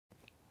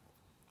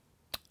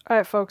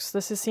Alright folks,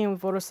 this is Sam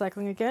with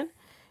Motorcycling again,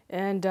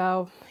 and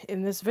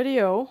in this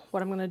video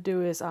what I'm going to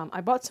do is I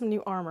bought some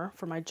new armor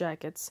for my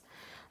jackets,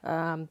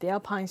 the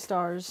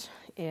Alpinestars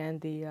and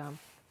the,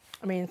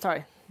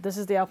 this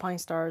is the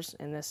Alpinestars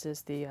and this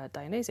is the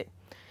Dainese.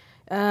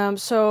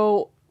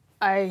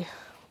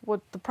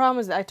 What the problem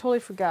is that I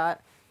totally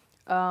forgot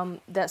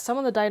that some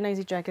of the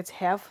Dainese jackets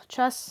have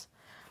chest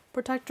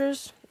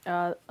protectors,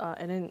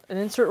 an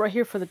insert right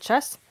here for the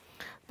chest,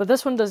 but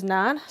this one does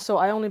not, so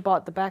I only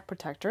bought the back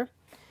protector.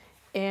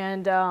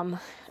 And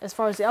as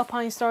far as the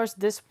Alpinestars,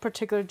 this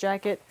particular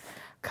jacket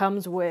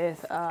comes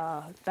with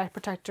back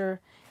protector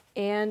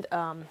and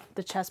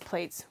the chest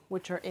plates,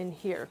 which are in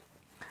here.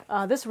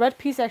 This red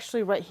piece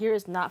actually right here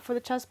is not for the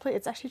chest plate.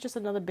 It's actually just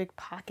another big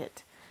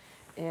pocket.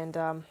 And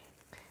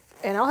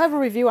I'll have a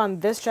review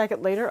on this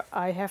jacket later.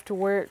 I have to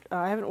wear it.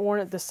 I haven't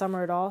worn it this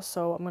summer at all,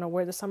 so I'm going to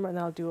wear it this summer and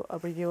then I'll do a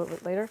review of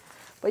it later.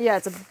 But yeah,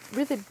 it's a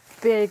really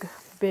big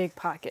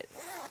pocket.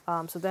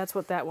 So that's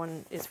what that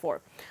one is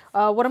for.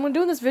 What I'm going to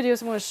do in this video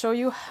is I'm going to show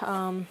you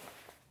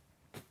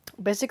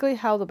basically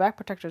how the back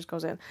protectors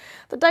goes in.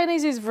 The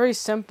Dainese is very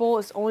simple.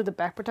 It's only the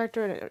back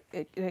protector,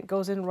 and it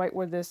goes in right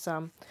where this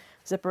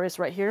zipper is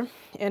right here.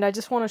 And I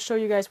just want to show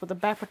you guys what the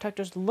back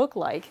protectors look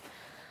like,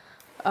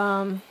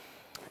 and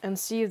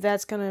see if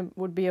that's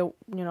would be a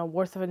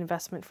worth of an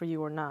investment for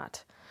you or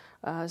not.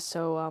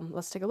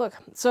 Let's take a look.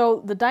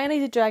 So the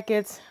Dainese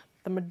jackets,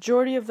 the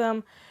majority of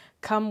them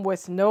come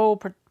with no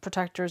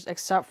protectors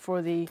except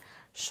for the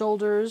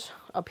shoulders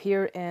up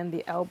here and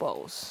the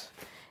elbows,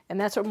 and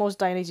that's what most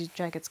Dainese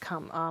jackets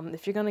come.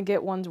 If you're gonna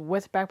get ones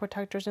with back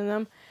protectors in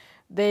them,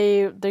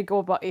 they go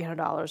about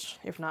 $800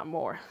 if not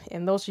more,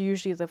 and those are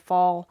usually the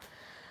fall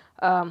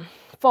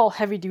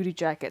heavy duty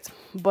jackets.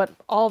 But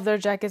all of their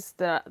jackets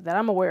that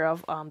I'm aware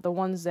of, the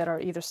ones that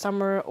are either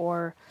summer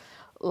or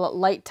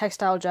light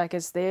textile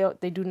jackets,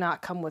 they do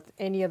not come with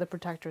any other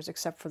protectors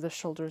except for the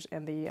shoulders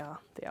and the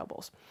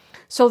elbows.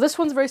 So this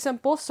one's very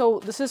simple. So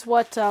this is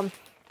what I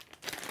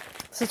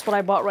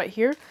bought right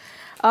here.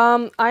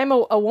 I'm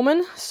a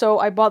woman, so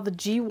I bought the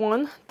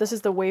G1. This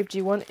is the Wave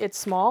G1. It's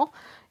small,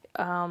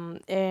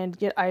 and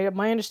yet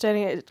my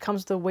understanding it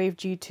comes with the Wave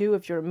G2.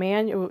 If you're a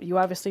man, you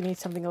obviously need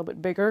something a little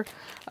bit bigger.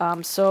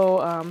 This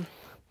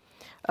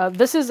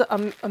is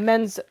a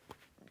men's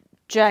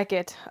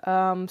jacket,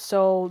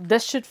 so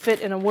this should fit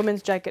in a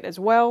women's jacket as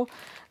well,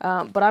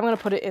 but I'm going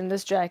to put it in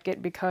this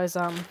jacket because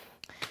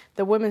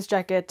the women's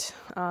jacket,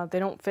 they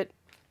don't fit,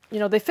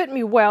 they fit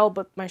me well,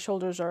 but my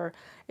shoulders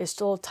is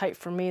still tight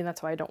for me, and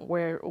that's why I don't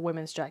wear a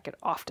women's jacket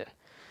often.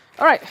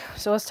 Alright,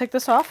 so let's take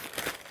this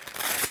off.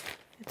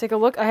 Take a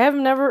look. I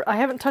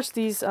haven't touched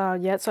these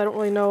yet, so I don't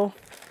really know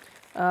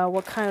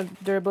what kind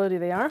of durability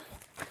they are.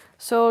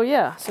 So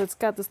yeah, so it's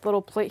got this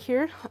little plate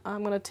here.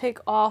 I'm going to take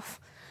off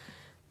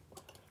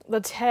the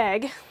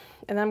tag,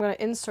 and I'm going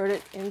to insert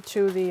it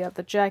into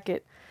the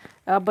jacket.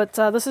 But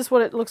this is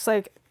what it looks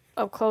like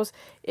up close.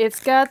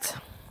 It's got,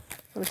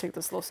 let me take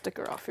this little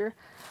sticker off here.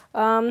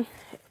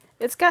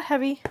 It's got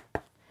heavy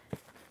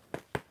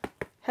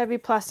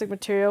plastic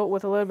material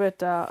with a little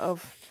bit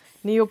of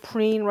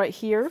neoprene right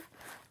here.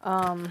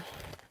 On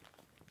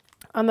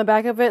the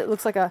back of it, it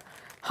looks like a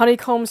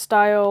honeycomb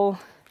style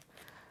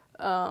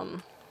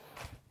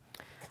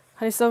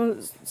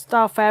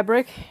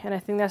fabric, and I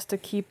think that's to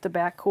keep the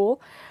back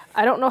cool.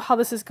 I don't know how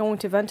this is going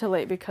to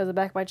ventilate because the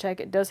back of my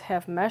jacket does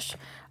have mesh,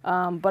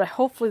 but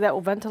hopefully that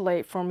will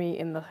ventilate for me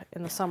in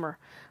the summer.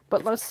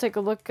 But let's take a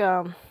look.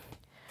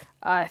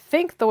 I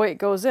think the way it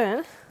goes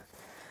in,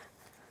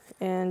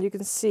 and you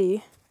can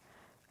see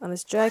on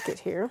this jacket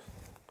here,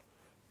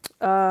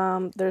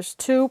 there's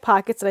two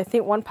pockets, and I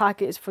think one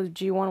pocket is for the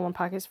G1 and one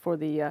pocket is for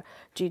the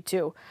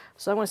G2.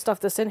 So I'm going to stuff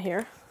this in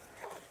here.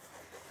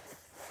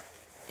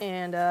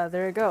 And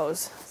there it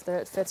goes. So there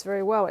it fits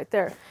very well right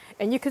there.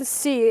 And you can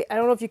see, I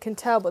don't know if you can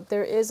tell, but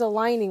there is a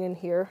lining in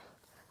here,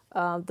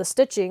 the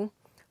stitching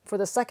for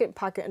the second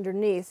pocket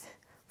underneath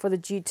for the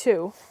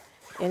G2.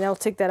 And I'll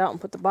take that out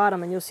and put the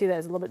bottom, and you'll see that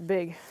it's a little bit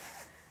big.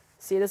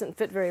 See, it doesn't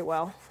fit very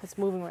well. It's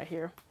moving right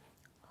here.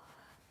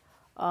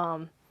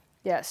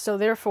 Yeah, so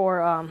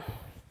therefore,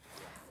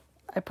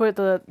 I put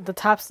the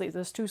top sleeve.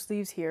 There's two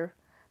sleeves here.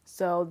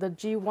 So the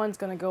G1's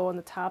going to go on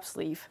the top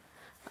sleeve.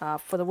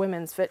 For the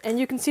women's fit, and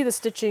you can see the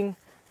stitching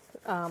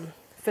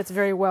fits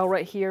very well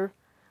right here.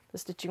 The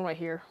stitching right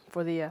here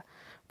for the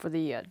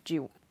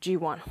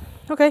G1.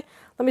 Okay,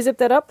 let me zip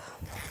that up,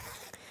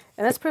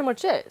 and that's pretty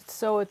much it.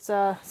 So it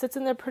sits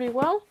in there pretty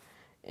well,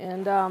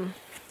 and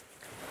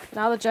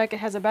now the jacket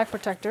has a back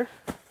protector,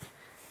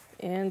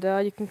 and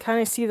you can kind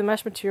of see the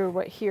mesh material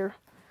right here,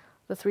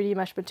 the 3D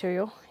mesh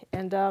material.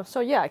 And so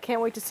yeah, I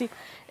can't wait to see.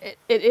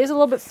 It is a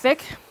little bit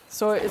thick,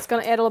 so it's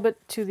going to add a little bit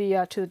to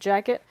the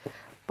jacket.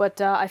 But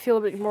I feel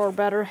a bit more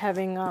better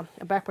having a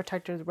back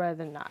protector rather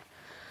than not.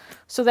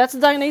 So that's the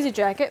Dainese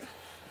jacket.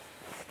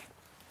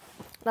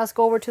 Let's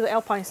go over to the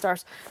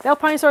Alpinestars. The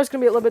Alpinestars is going to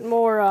be a little bit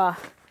more,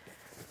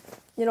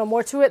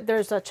 more to it.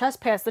 There's chest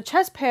pads. The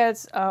chest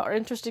pads are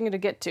interesting to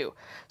get to.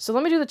 So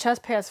let me do the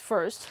chest pads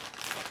first.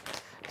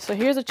 So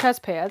here's the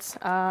chest pads.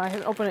 I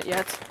haven't opened it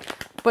yet.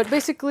 But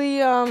basically,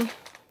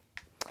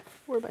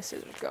 where'd my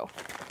scissors go?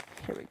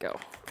 Here we go.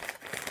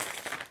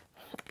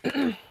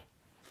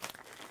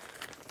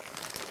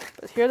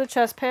 But here are the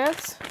chest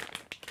pads.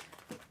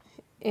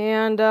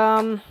 And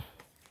let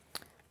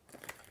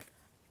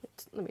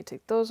me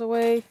take those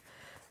away.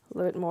 A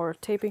little bit more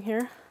taping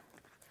here.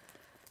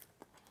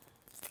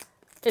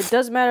 It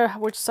does matter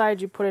which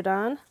side you put it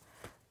on.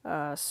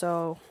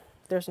 So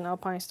there's an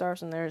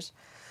Alpinestars and there's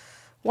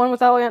one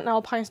without an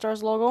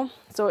Alpinestars logo.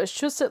 So it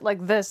should sit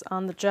like this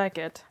on the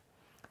jacket.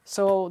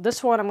 So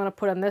this one I'm going to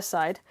put on this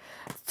side.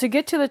 To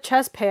get to the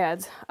chest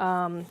pads,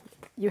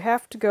 you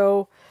have to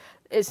go,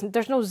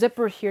 there's no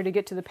zipper here to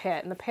get to the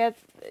pad. And the pad,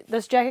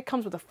 this jacket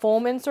comes with the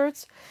foam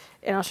inserts.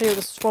 And I'll show you what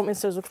this foam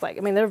inserts look like.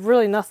 I mean, they're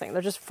really nothing.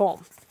 They're just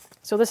foam.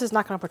 So this is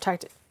not going to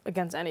protect it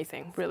against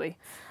anything, really.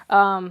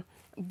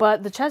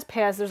 But the chest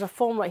pads, there's a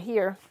foam right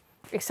here.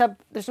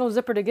 Except there's no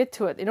zipper to get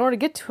to it. In order to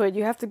get to it,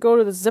 you have to go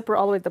to the zipper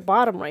all the way at the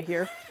bottom right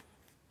here.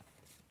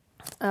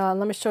 Let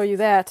me show you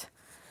that.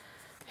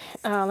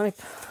 Let me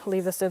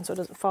leave this in so it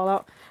doesn't fall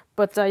out.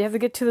 But you have to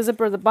get to the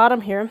zipper at the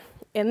bottom here.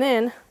 And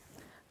then,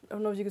 I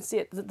don't know if you can see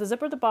it, the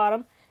zipper at the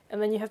bottom.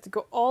 And then you have to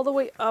go all the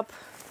way up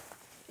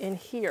in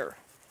here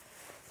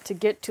to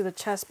get to the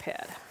chest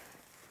pad.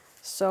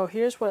 So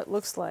here's what it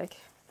looks like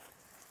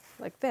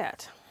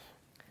that.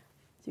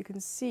 You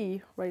can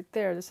see right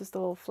there, this is the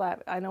little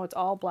flap. I know it's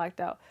all blacked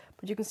out,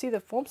 but you can see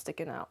the foam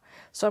sticking out.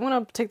 So I'm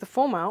going to take the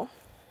foam out.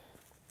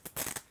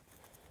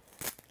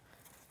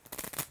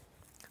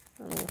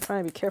 I'm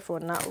trying to be careful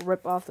and not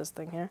rip off this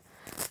thing here.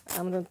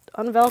 I'm going to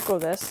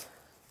unvelcro this.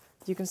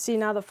 You can see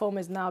now the foam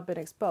has now been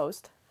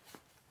exposed.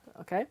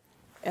 Okay,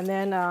 and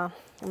then I'm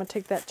going to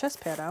take that chest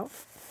pad out.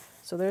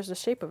 So there's the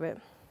shape of it.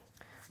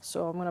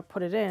 So I'm going to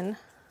put it in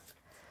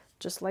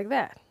just like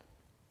that.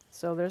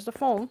 So there's the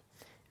foam.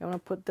 I'm going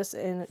to put this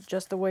in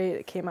just the way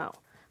it came out.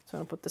 So I'm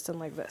going to put this in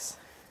like this.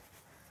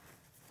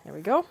 There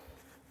we go.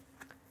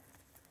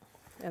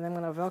 And then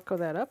I'm going to Velcro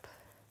that up.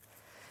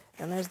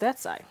 And there's that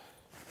side.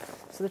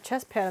 So the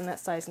chest pad on that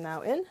side is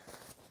now in.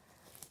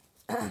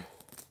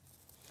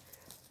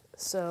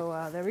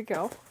 So there we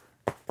go.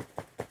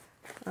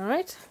 All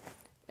right.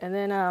 And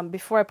then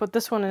before I put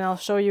this one in, I'll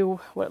show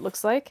you what it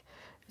looks like.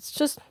 It's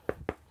just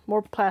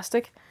more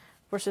plastic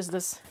versus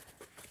this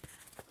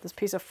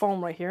piece of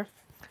foam right here.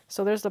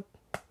 So there's the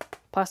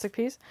plastic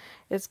piece.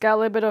 It's got a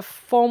little bit of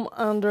foam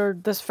under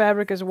this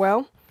fabric as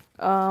well,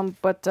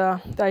 but the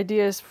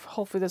idea is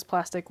hopefully this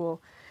plastic will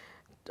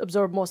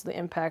absorb most of the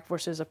impact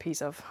versus a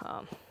piece of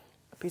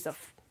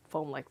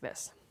foam like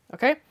this.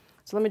 Okay,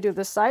 so let me do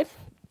this side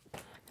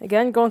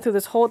again, going through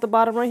this hole at the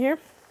bottom right here,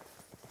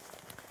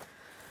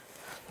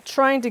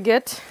 trying to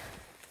get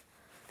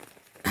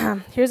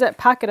here's that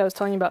pocket I was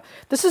telling you about.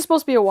 This is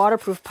supposed to be a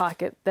waterproof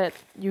pocket that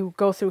you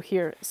go through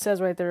here. It says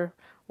right there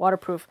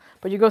waterproof,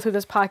 but you go through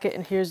this pocket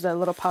and here's the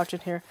little pouch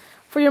in here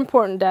for your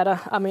important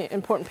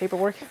important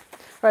paperwork. All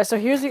right, so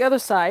here's the other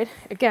side.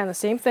 Again, the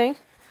same thing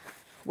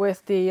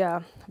with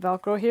the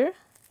Velcro here.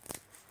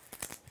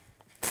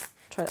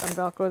 Try to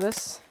unvelcro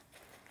this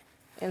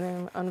and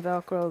then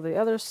unvelcro the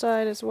other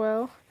side as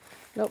well.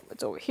 Nope,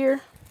 it's over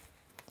here.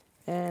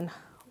 And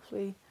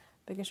hopefully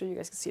making sure you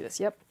guys can see this.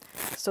 Yep.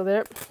 So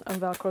there,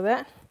 unvelcro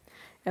that.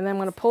 And then I'm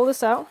going to pull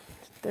this out.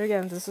 There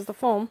again, this is the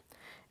foam.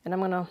 And I'm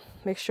going to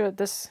make sure that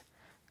this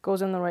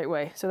goes in the right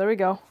way. So there we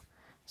go.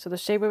 So the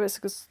shape of it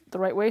goes the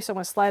right way, so I'm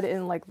going to slide it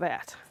in like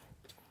that.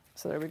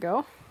 So there we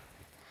go.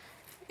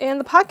 And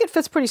the pocket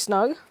fits pretty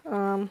snug.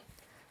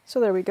 So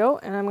there we go.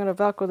 And I'm going to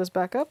Velcro this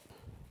back up,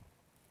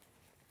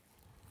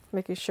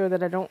 making sure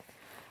that I don't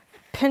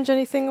pinch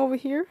anything over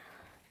here.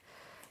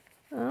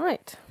 All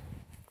right.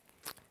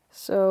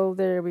 So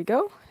there we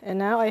go. And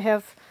now I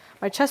have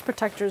my chest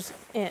protectors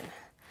in.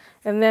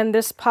 And then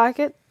this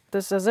pocket,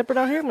 there's a zipper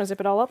down here. I'm going to zip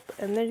it all up,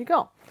 and there you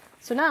go.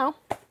 So now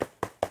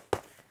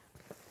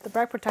the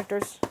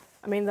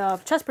the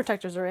chest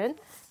protectors are in,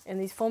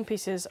 and these foam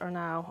pieces are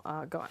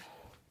now gone.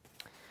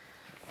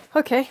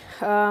 Okay,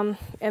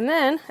 and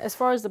then as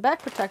far as the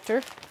back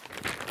protector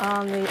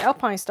on the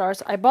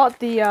Alpinestars, I bought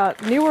the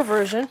newer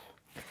version.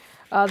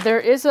 There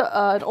is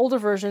an older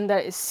version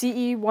that is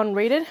CE1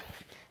 rated.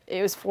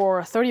 It was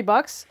for 30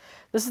 bucks.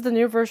 This is the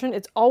new version.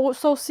 It's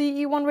also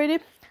CE1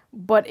 rated,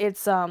 but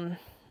it's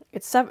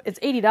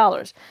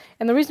 $80.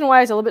 And the reason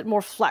why is a little bit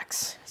more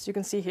flex, as you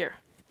can see here,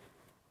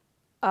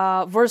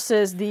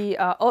 versus the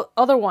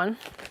other one.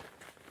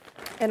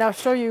 And I'll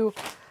show you.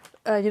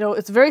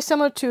 It's very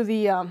similar to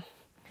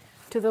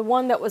the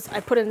one that I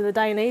put into the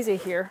Dainese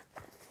here,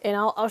 and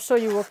I'll show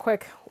you real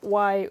quick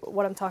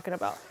what I'm talking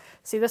about.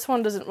 See, this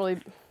one doesn't really.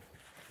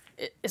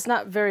 It's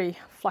not very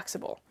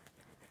flexible,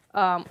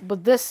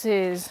 but this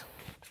is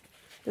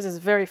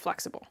very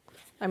flexible.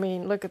 I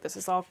mean, look at this.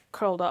 It's all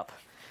curled up.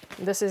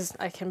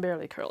 I can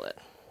barely curl it.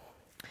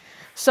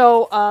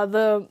 So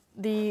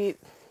the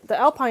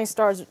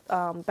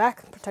Alpinestars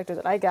back protector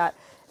that I got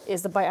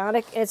is the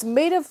Bionic. And it's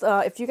made of,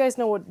 if you guys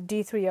know what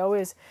D3O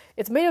is,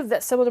 it's made of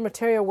that similar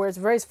material where it's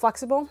very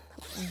flexible,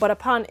 but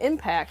upon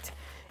impact,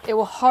 it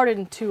will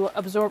harden to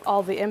absorb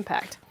all the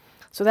impact.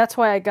 So that's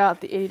why I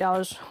got the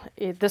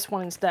 $80 this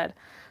one instead.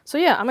 So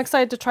yeah, I'm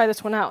excited to try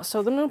this one out.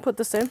 So then I'm gonna put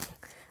this in.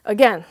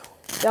 Again,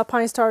 the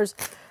Alpinestars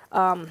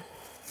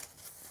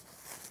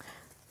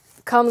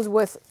comes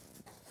with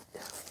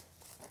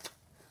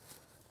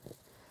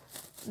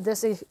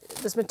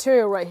this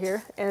material right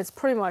here, and it's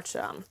pretty much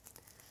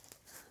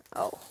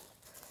oh,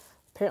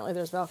 apparently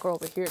there's Velcro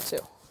over here too.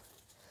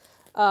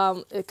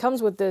 It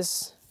comes with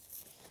this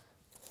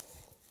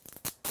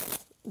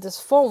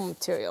foam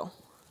material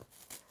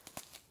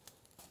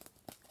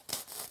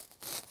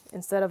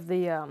instead of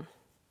the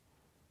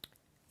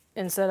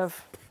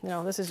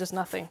this is just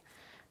nothing,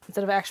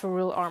 instead of actual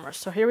real armor.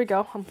 So here we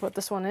go. I'm gonna put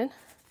this one in.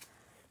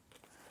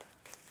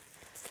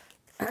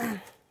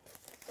 There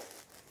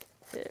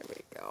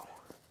we go.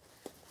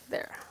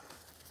 There.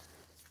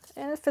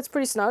 And it fits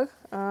pretty snug.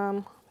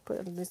 Put it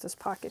underneath this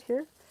pocket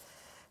here.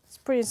 It's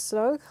pretty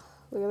snug.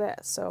 Look at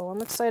that. So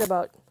I'm excited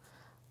about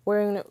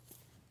wearing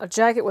a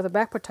jacket with a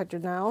back protector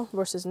now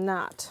versus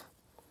not.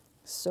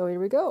 So here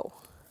we go.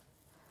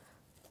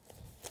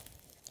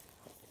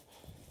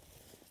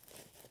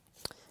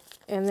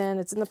 And then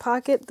it's in the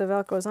pocket, the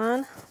Velcro's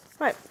on.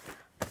 Right.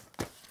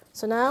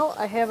 So now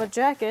I have a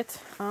jacket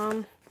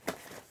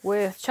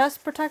with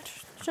chest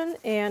protection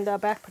and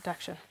back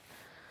protection.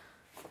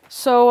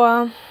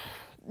 So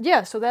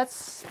yeah, so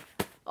that's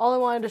all I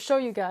wanted to show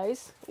you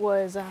guys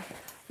was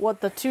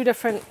what the two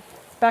different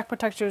back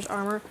protectors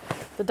armor.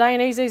 The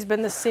Dainese has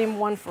been the same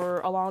one for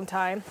a long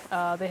time.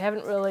 They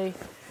haven't really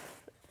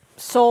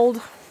sold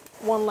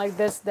one like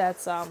this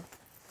that's of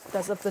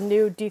the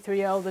new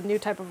D3O, the new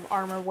type of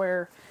armor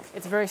where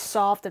it's very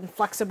soft and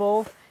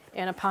flexible,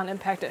 and upon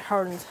impact it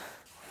hardens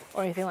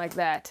or anything like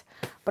that.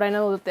 But I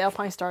know that the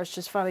Alpinestars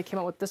just finally came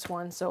out with this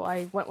one, so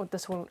I went with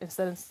this one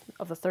instead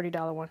of the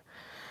 $30 one.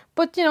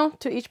 But, you know,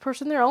 to each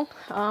person their own.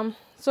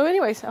 So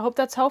anyways, I hope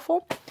that's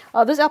helpful.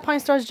 This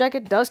Alpinestars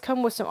jacket does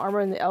come with some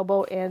armor in the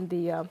elbow and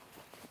the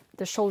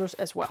shoulders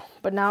as well.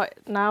 But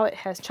now it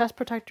has chest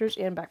protectors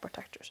and back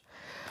protectors.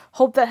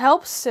 Hope that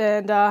helps,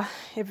 and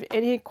if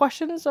any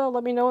questions,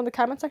 let me know in the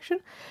comment section.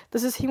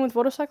 This is He with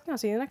Motorcycling. I'll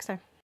see you next time.